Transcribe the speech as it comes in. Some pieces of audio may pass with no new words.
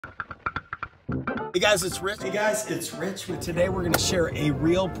Hey guys, it's Rich. Hey guys, it's Rich. Today we're going to share a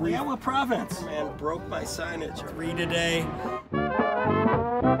real brief. Yeah, what province? Man, broke my signage. Free today.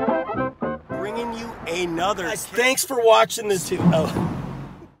 Bringing you another. Guys, thanks for watching this too.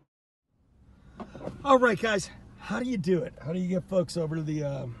 All right, guys, how do you do it? How do you get folks over to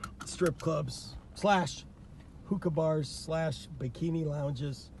the strip clubs / hookah bars / bikini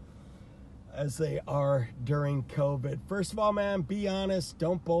lounges as they are during COVID? First of all, man, be honest.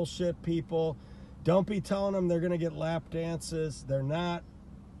 Don't bullshit people. Don't be telling them they're going to get lap dances. They're not,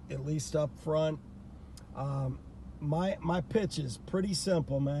 at least up front. My pitch is pretty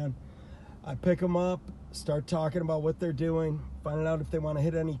simple, man. I pick them up, start talking about what they're doing, finding out if they want to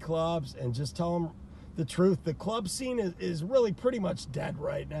hit any clubs, and just tell them the truth. The club scene is really pretty much dead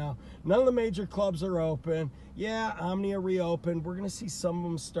right now. None of the major clubs are open. Yeah, Omnia reopened. We're going to see some of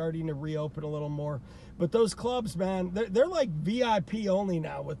them starting to reopen a little more. But those clubs, man, they're like VIP only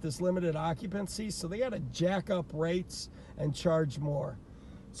now with this limited occupancy. So they got to jack up rates and charge more.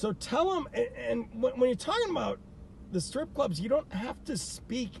 So tell them, and when you're talking about the strip clubs, you don't have to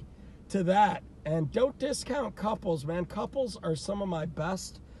speak to that. And don't discount couples, man. Couples are some of my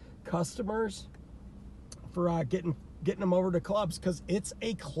best customers for getting them over to clubs, because it's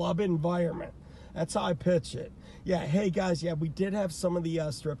a club environment. That's how I pitch it. Yeah, hey guys, yeah, we did have some of the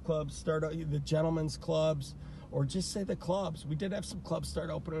strip clubs start, the gentlemen's clubs, or just say the clubs. We did have some clubs start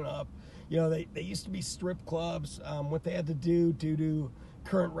opening up. You know, they used to be strip clubs. What they had to do due to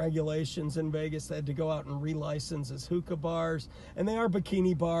current regulations in Vegas, they had to go out and relicense as hookah bars, and they are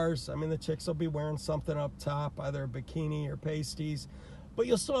bikini bars. I mean, the chicks will be wearing something up top, either a bikini or pasties, but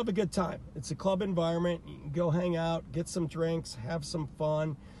you'll still have a good time. It's a club environment. You can go hang out, get some drinks, have some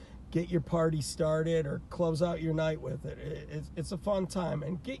fun, get your party started, or close out your night with it. It's a fun time.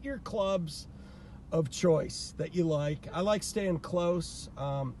 And get your clubs of choice that you like. I like staying close.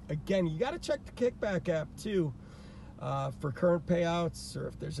 Again, you got to check the Kickback app too for current payouts, or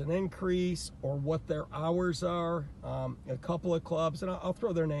if there's an increase, or what their hours are. A couple of clubs, and I'll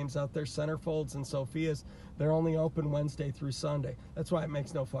throw their names out there, Centerfolds and Sophia's, they're only open Wednesday through Sunday. That's why it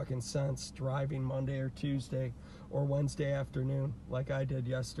makes no fucking sense driving Monday or Tuesday or Wednesday afternoon like I did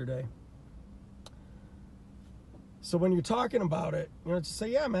yesterday. So when you're talking about it, you know, just say,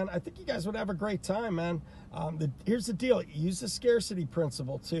 yeah, man, I think you guys would have a great time, man. Here's the deal. Use the scarcity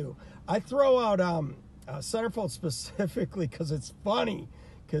principle too. I throw out Centerfold specifically because it's funny,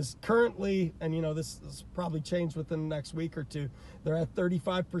 because currently, and you know, this probably changed within the next week or two, they're at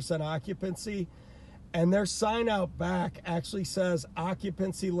 35% occupancy, and their sign out back actually says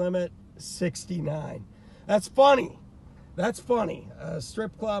occupancy limit 69. That's funny. That's funny. A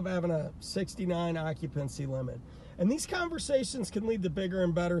strip club having a 69 occupancy limit. And these conversations can lead to bigger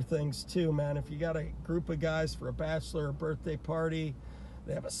and better things too, man. If you got a group of guys for a bachelor or birthday party,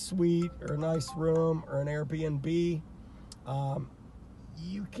 they have a suite or a nice room or an Airbnb,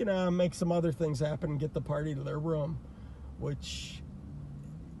 you can make some other things happen and get the party to their room, which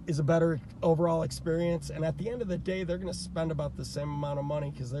is a better overall experience. And at the end of the day, they're going to spend about the same amount of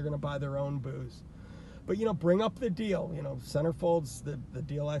money because they're going to buy their own booze. But, you know, bring up the deal. You know, Centerfold's the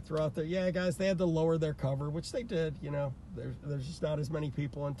deal I throw out there. Yeah, guys, they had to lower their cover, which they did. You know, there's just not as many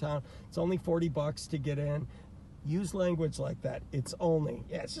people in town. It's only $40 to get in. Use language like that. It's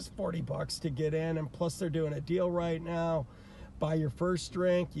just $40 to get in. And plus they're doing a deal right now. Buy your first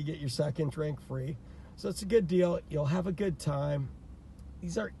drink, you get your second drink free. So it's a good deal. You'll have a good time.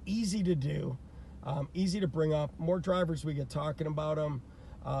 These are easy to do, easy to bring up. More drivers we get talking about them.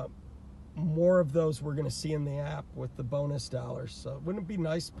 More of those we're going to see in the app with the bonus dollars. So wouldn't it be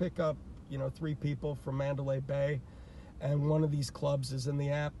nice to pick up, you know, 3 people from Mandalay Bay, and one of these clubs is in the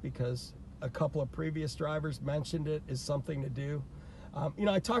app because a couple of previous drivers mentioned it is something to do. You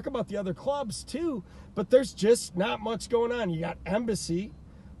know, I talk about the other clubs too, but there's just not much going on. You got Embassy,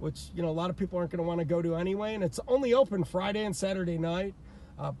 which, you know, a lot of people aren't going to want to go to anyway, and it's only open Friday and Saturday night.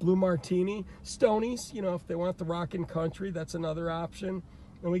 Blue Martini, Stoney's, you know, if they want the rockin' country, that's another option.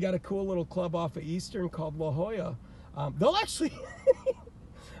 And we got a cool little club off of Eastern called La Jolla. They'll actually,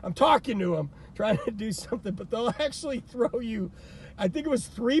 I'm talking to them, trying to do something, but they'll actually throw you, I think it was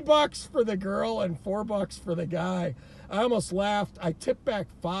 $3 for the girl and $4 for the guy. I almost laughed. I tipped back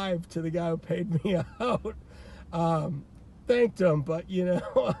 $5 to the guy who paid me out. Thanked him, but you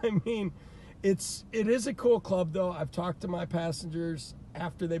know, I mean, it is a cool club though. I've talked to my passengers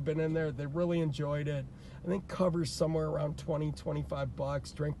after they've been in there. They really enjoyed it. I think covers somewhere around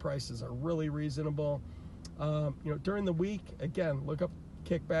 $20-25. Drink prices are really reasonable. You know, during the week, again, look up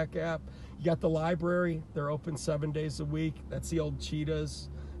Kickback app. You got the library. They're open 7 days a week. That's the old Cheetahs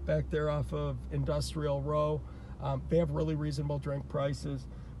back there off of Industrial Row. They have really reasonable drink prices.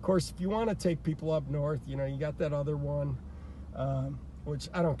 Of course, if you want to take people up north, you know, you got that other one, which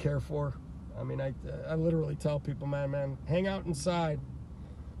I don't care for. I mean, I literally tell people, man, hang out inside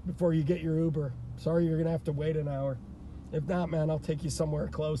before you get your Uber. Sorry, you're going to have to wait an hour. If not, man, I'll take you somewhere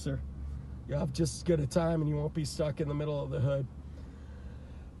closer. You'll have just as good a time and you won't be stuck in the middle of the hood.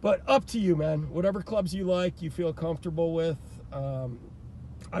 But up to you, man. Whatever clubs you like, you feel comfortable with.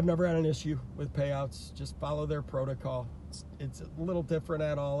 I've never had an issue with payouts. Just follow their protocol. It's a little different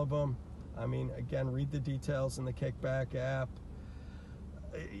at all of them. I mean, again, read the details in the Kickback app.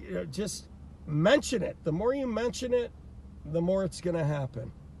 You know, just mention it. The more you mention it, the more it's going to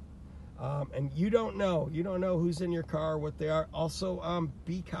happen. And you don't know who's in your car, what they are. Also,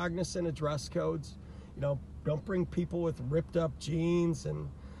 be cognizant of dress codes. You know, don't bring people with ripped up jeans and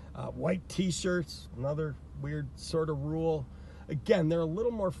white t-shirts. Another weird sort of rule. Again, they're a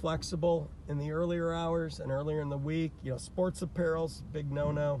little more flexible in the earlier hours and earlier in the week. You know, sports apparel's big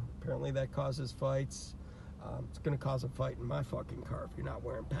no-no. Apparently that causes fights. It's going to cause a fight in my fucking car if you're not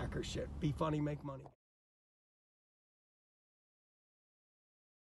wearing Packer shit. Be funny, make money.